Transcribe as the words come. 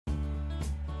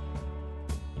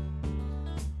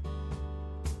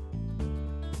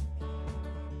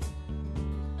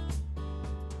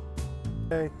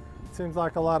It seems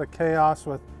like a lot of chaos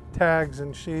with tags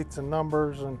and sheets and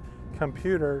numbers and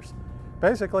computers.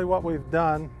 Basically what we've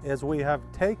done is we have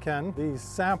taken these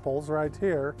samples right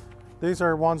here. These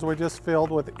are ones we just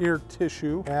filled with ear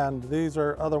tissue, and these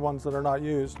are other ones that are not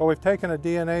used. But we've taken a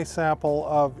DNA sample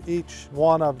of each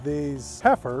one of these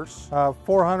heifers,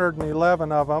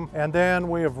 411 of them, and then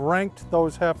we have ranked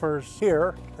those heifers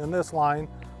here in this line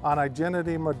on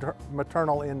Igenity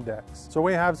Maternal Index. So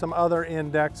we have some other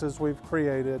indexes we've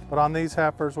created, but on these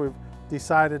heifers we've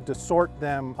decided to sort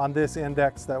them on this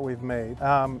index that we've made.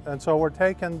 And so we're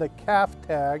taking the calf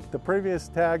tag, the previous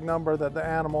tag number that the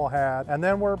animal had, and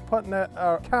then we're putting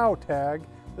a cow tag.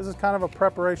 This is kind of a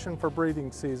preparation for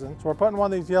breeding season. So we're putting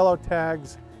one of these yellow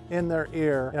tags in their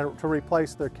ear to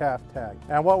replace their calf tag.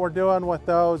 And what we're doing with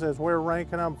those is we're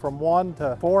ranking them from 1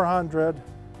 to 400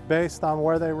 based on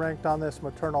where they ranked on this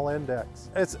maternal index.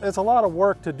 It's a lot of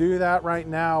work to do that right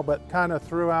now, but kind of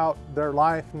throughout their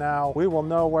life now, we will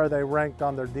know where they ranked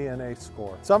on their DNA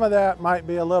score. Some of that might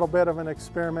be a little bit of an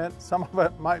experiment. Some of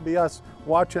it might be us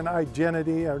watching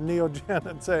Igenity or Neogen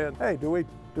and saying, hey, do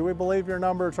we believe your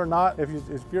numbers or not? If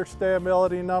your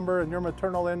stability number and your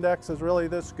maternal index is really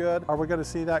this good, are we going to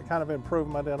see that kind of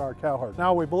improvement in our cow herd?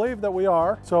 Now, we believe that we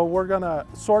are, so we're going to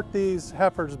sort these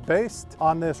heifers based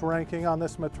on this ranking, on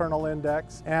this maternal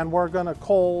index, and we're going to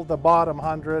cull the bottom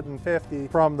 150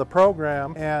 from the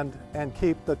program and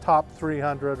keep the top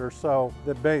 300 or so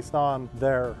that based on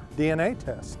their DNA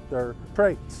test, their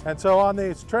traits. And so on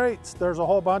these traits, there's a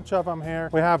whole bunch of them here.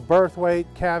 We have birth weight,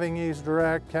 calving ease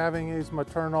direct, calving ease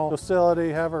maternal,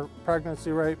 docility, heifer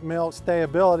pregnancy rate, milk,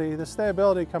 stayability. The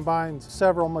stayability combines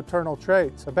several maternal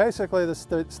traits. But basically the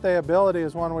stayability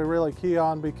is one we really key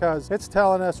on because it's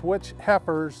telling us which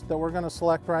heifers that we're going to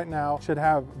select right now should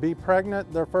be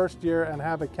pregnant their first year and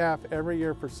have a calf every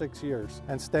year for 6 years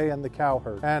and stay in the cow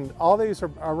herd. And all these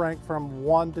are ranked from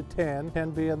 1 to 10,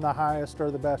 10 being the highest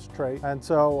or the best trait. And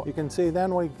so you can see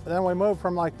then we move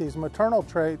from like these maternal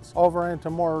traits over into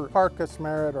more carcass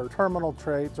merit or terminal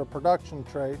traits or production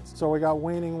traits. So we got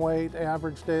weaning weight,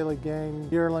 average daily gain,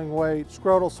 yearling weight,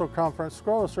 scrotal circumference.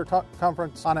 Scrotal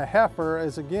circumference on a heifer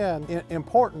is again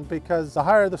important because the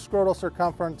higher the scrotal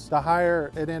circumference, the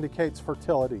higher it indicates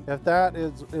fertility. If that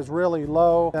is really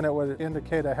low, then it would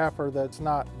indicate a heifer that's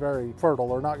not very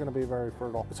fertile or not going to be very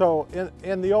fertile. So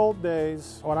in the old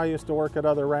days, when I used to work at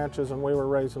other ranches and we were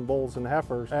raising bulls and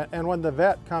heifers, and when the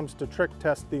vet comes to trick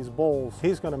test these bulls,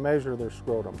 he's going to measure their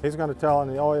scrotum. He's going to tell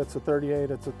them, oh, it's a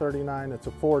 38, it's a 39, it's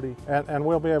a 40, and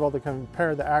we'll be able to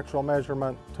compare the actual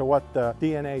measurement to what the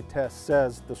DNA test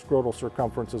says the scrotal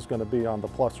circumference is going to be on the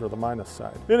plus or the minus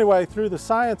side. Anyway, through the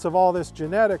science of all this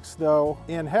genetics though,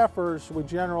 in heifers we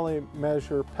generally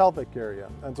measure pelvic area,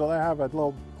 and so they have a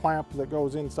little clamp that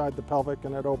goes inside the pelvic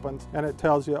and it opens and it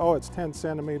tells you, oh, it's 10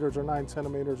 centimeters or 9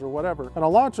 centimeters or whatever. And a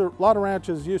lot of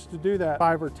ranches used to do that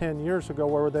 5 or 10 years ago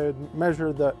where they would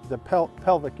measure the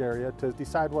pelvic area to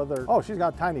decide whether, oh, she's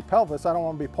got a tiny pelvis, I don't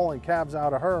want to be pulling calves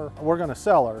out of her, we're going to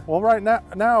sell her. Well, right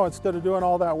now instead of doing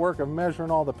all that work of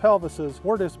measuring all the pelvises,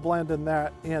 we're just blending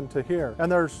that into here.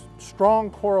 And there's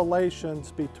strong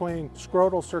correlations between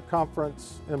scrotal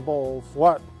circumference in bulls,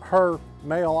 what her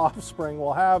male offspring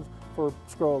will have for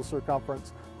scrotal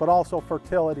circumference, but also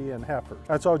fertility in heifers.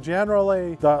 And so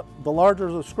generally, the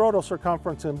larger the scrotal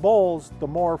circumference in bulls, the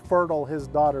more fertile his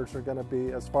daughters are going to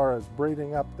be as far as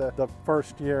breeding up the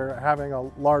first year, having a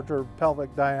larger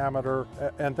pelvic diameter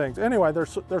and things. Anyway,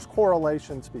 there's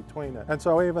correlations between it. And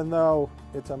so even though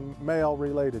it's a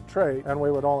male-related trait, and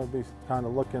we would only be kind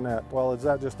of looking at, well, is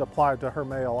that just applied to her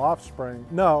male offspring?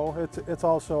 No, it's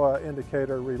also an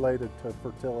indicator related to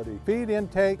fertility. Feed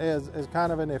intake is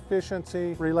kind of an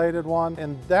efficiency-related one.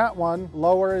 In that one,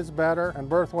 lower is better, and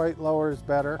birth weight lower is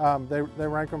better. They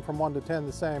rank them from 1 to 10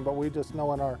 the same, but we just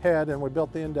know in our head, and we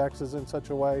built the indexes in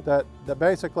such a way that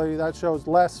basically that shows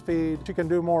less feed. You can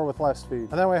do more with less feed.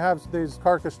 And then we have these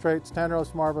carcass traits: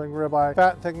 tenderness, marbling, ribeye,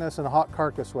 fat thickness, and hot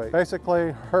carcass weight.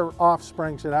 Basically, her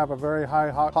offspring should have a very high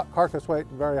hot carcass weight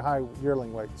and very high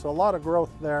yearling weight. So a lot of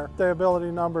growth there.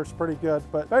 Stability numbers pretty good,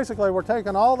 but basically we're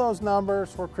taking all those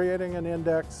numbers, we're creating an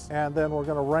index, and then we're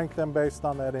going to rank them based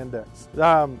on that index.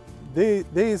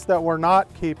 These that we're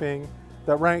not keeping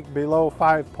that rank below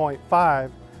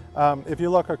 5.5, if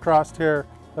you look across here,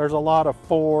 there's a lot of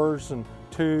 4s and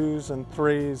 2s and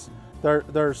 3s.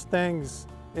 There's things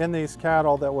in these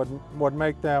cattle that would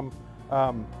make them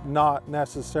not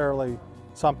necessarily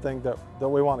something that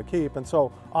we want to keep. And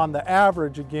so on the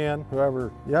average, again,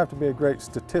 you have to be a great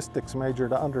statistics major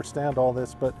to understand all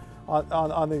this, but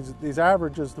on these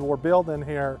averages that we're building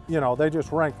here, you know, they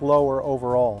just rank lower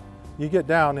overall. You get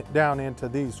down into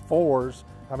these 4s,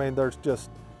 I mean, there's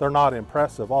they're not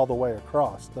impressive all the way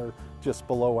across. They're just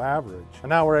below average. And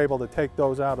now we're able to take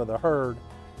those out of the herd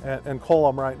and cull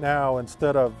them right now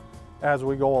instead of, as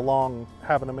we go along,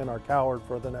 having them in our cow herd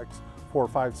for the next 4,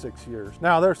 5, 6 years.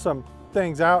 Now there's some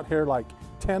things out here like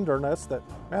tenderness that,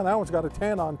 man, that one's got a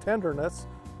 10 on tenderness,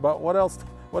 but what else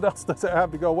does it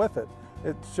have to go with it?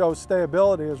 It shows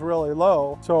stability is really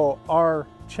low, so our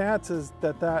chances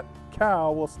that that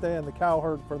cow will stay in the cow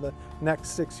herd for the next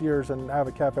 6 years and have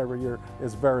a calf every year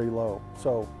is very low.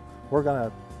 So we're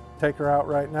gonna take her out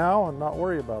right now and not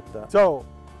worry about that. So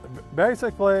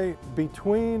basically,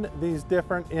 between these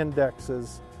different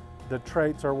indexes, the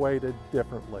traits are weighted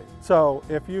differently. So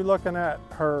if you're looking at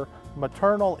her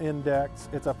maternal index,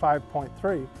 it's a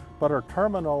 5.3, but her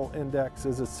terminal index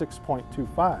is a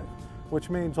 6.25,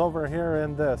 which means over here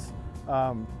in this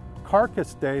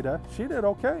carcass data, she did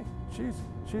okay.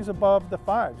 She's above the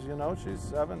 5s, you know, she's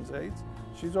 7s, 8s,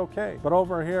 she's okay. But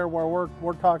over here where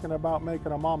we're talking about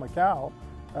making a mama cow,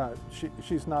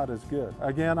 she's not as good.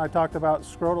 Again, I talked about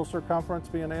scrotal circumference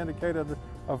being an indicator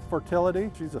of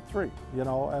fertility. She's a 3, you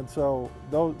know, and so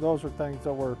those are things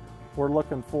that we're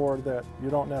looking for that you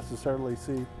don't necessarily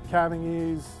see. Calving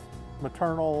ease,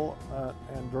 maternal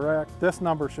and direct. This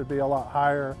number should be a lot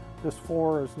higher. This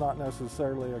 4 is not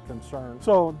necessarily a concern.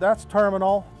 So that's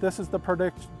terminal. This is the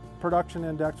production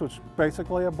index, which is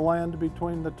basically a blend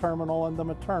between the terminal and the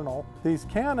maternal. These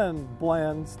Canon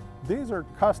blends, these are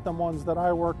custom ones that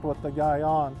I worked with the guy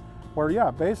on, where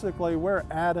yeah, basically we're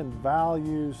adding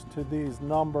values to these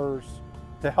numbers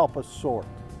to help us sort.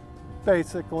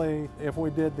 Basically, if we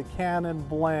did the Canon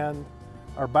blend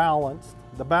or balanced,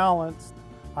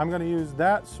 I'm going to use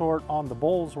that sort on the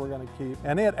bulls we're going to keep,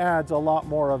 and it adds a lot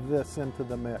more of this into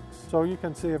the mix. So you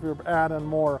can see if you're adding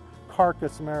more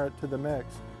carcass merit to the mix,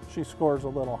 she scores a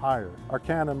little higher. Our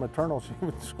Canon maternal, she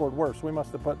even scored worse. We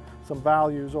must have put some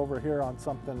values over here on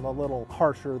something a little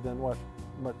harsher than what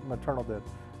maternal did.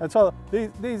 And so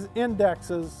these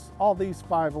indexes, all these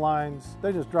 5 lines,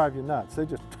 they just drive you nuts. They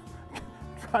just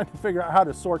trying to figure out how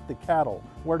to sort the cattle,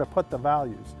 where to put the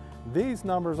values. These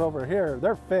numbers over here,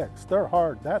 they're fixed, they're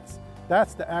hard. That's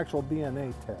the actual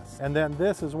DNA test. And then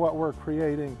this is what we're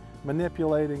creating,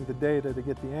 manipulating the data to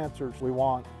get the answers we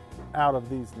want out of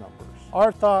these numbers.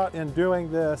 Our thought in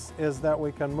doing this is that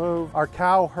we can move our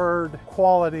cow herd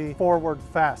quality forward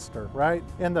faster, right?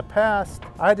 In the past,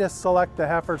 I just select the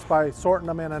heifers by sorting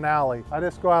them in an alley. I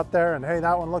just go out there and, hey,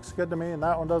 that one looks good to me and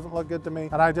that one doesn't look good to me,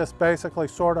 and I just basically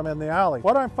sort them in the alley.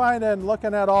 What I'm finding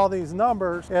looking at all these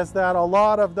numbers is that a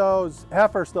lot of those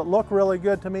heifers that look really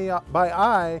good to me by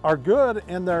eye are good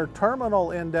in their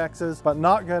terminal indexes, but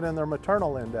not good in their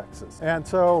maternal indexes. And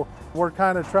so we're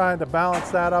kind of trying to balance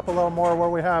that up a little more, where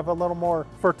we have a little more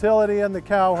fertility in the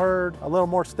cow herd, a little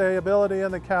more stability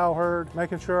in the cow herd,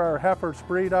 making sure our heifers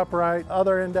breed upright.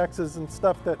 Other indexes and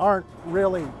stuff that aren't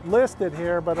really listed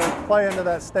here but are play into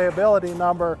that stability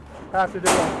number have to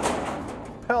do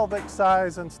with pelvic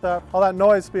size and stuff. All that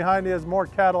noise behind you is more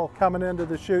cattle coming into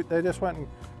the chute. They just went and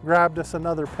grabbed us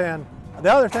another pen.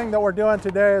 The other thing that we're doing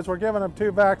today is we're giving them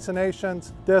 2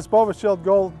 vaccinations. This Bovishield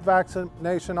Gold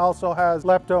vaccination also has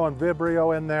lepto and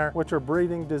vibrio in there, which are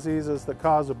breeding diseases that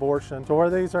cause abortion. So where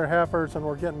these are heifers and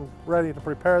we're getting ready to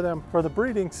prepare them for the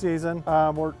breeding season,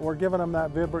 we're giving them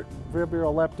that vibrio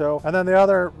lepto. And then the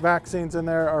other vaccines in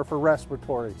there are for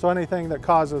respiratory. So anything that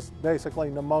causes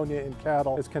basically pneumonia in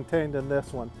cattle is contained in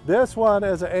this one. This one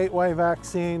is an 8-way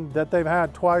vaccine that they've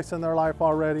had twice in their life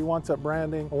already, once at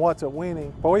branding and once at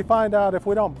weaning. But we find out if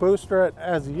we don't booster it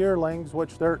as yearlings,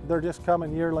 which they're just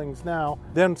coming yearlings now,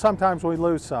 then sometimes we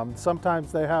lose some.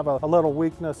 Sometimes they have a little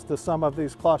weakness to some of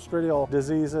these clostridial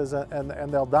diseases and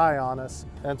they'll die on us.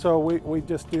 And so we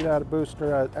just do that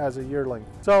booster as a yearling.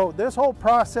 So this whole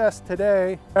process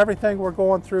today, everything we're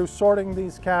going through, sorting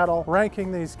these cattle,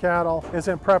 ranking these cattle, is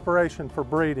in preparation for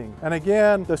breeding. And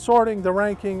again, the sorting, the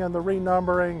ranking, and the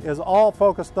renumbering is all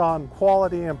focused on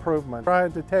quality improvement.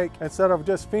 Trying to take, instead of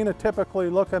just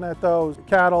phenotypically looking at those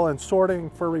cattle and sorting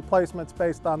for replacements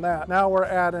based on that, now we're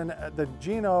adding the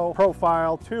geno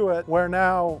profile to it, where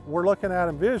now we're looking at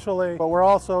them visually, but we're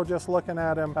also just looking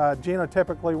at them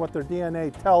genotypically, what their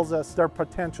DNA tells us their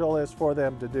potential is for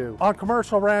them to do. On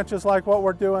commercial ranches, like what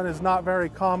we're doing, is not very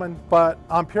common, but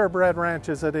on purebred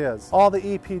ranches it is. All the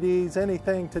EPDs,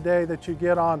 anything today that you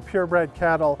get on purebred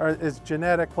cattle is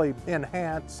genetically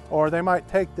enhanced, or they might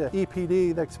take the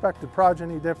EPD, the expected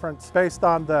progeny difference, based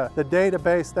on the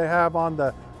database they have on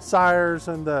the sires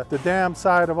and the dam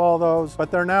side of all those,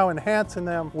 but they're now enhancing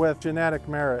them with genetic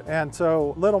merit, and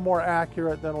so a little more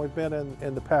accurate than we've been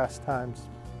in the past times.